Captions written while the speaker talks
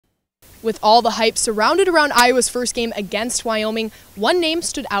With all the hype surrounded around Iowa's first game against Wyoming, one name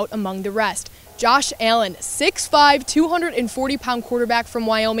stood out among the rest. Josh Allen, 6'5", 240-pound quarterback from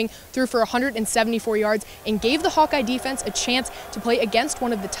Wyoming, threw for 174 yards and gave the Hawkeye defense a chance to play against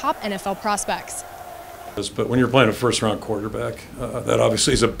one of the top NFL prospects. But when you're playing a first-round quarterback, that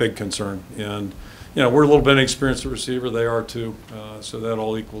obviously is a big concern. And you know, we're a little bit inexperienced at receiver; they are too. So that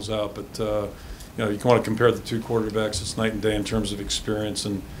all equals out. But you know, you want to compare the two quarterbacks; it's night and day in terms of experience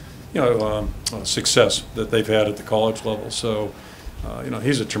and success that they've had at the college level. So. You know,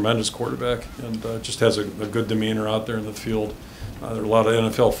 he's a tremendous quarterback and just has a good demeanor out there in the field. There are a lot of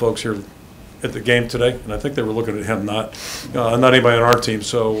NFL folks here at the game today, and I think they were looking at him, not anybody on our team.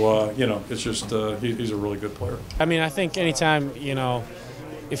 So, you know, it's just he's a really good player. I mean, I think anytime, you know,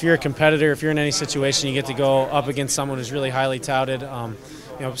 if you're a competitor, if you're in any situation, you get to go up against someone who's really highly touted, you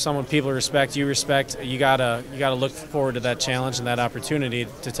know, someone people respect, you respect, you gotta look forward to that challenge and that opportunity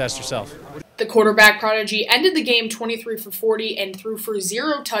to test yourself. The quarterback prodigy ended the game 23 for 40 and threw for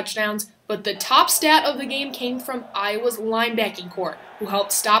 0 touchdowns, but the top stat of the game came from Iowa's linebacking core, who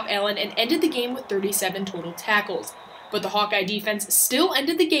helped stop Allen and ended the game with 37 total tackles. But the Hawkeye defense still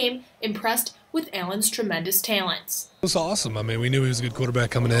ended the game impressed with Allen's tremendous talents. It was awesome. I mean, we knew he was a good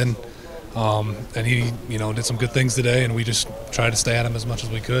quarterback coming in, and he, you know, did some good things today, and we just tried to stay at him as much as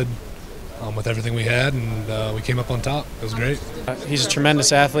we could. With everything we had, and we came up on top. It was great. He's a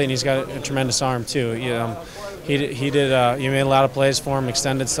tremendous athlete, and he's got a tremendous arm too. He made a lot of plays for him,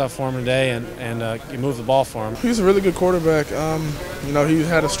 extended stuff for him today, and he moved the ball for him. He's a really good quarterback. You know, he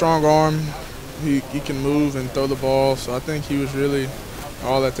had a strong arm. He can move and throw the ball. So I think he was really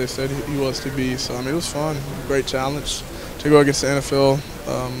all that they said he was to be. So I mean, it was fun. Great challenge to go against the NFL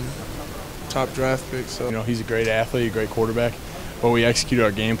top draft pick. So you know, he's a great athlete, a great quarterback. But we executed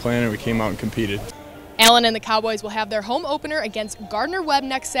our game plan and we came out and competed. Allen and the Cowboys will have their home opener against Gardner-Webb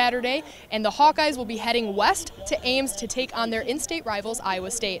next Saturday, and the Hawkeyes will be heading west to Ames to take on their in-state rivals,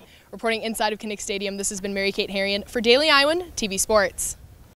 Iowa State. Reporting inside of Kinnick Stadium, this has been Mary Kate Harrion for Daily Iowan TV Sports.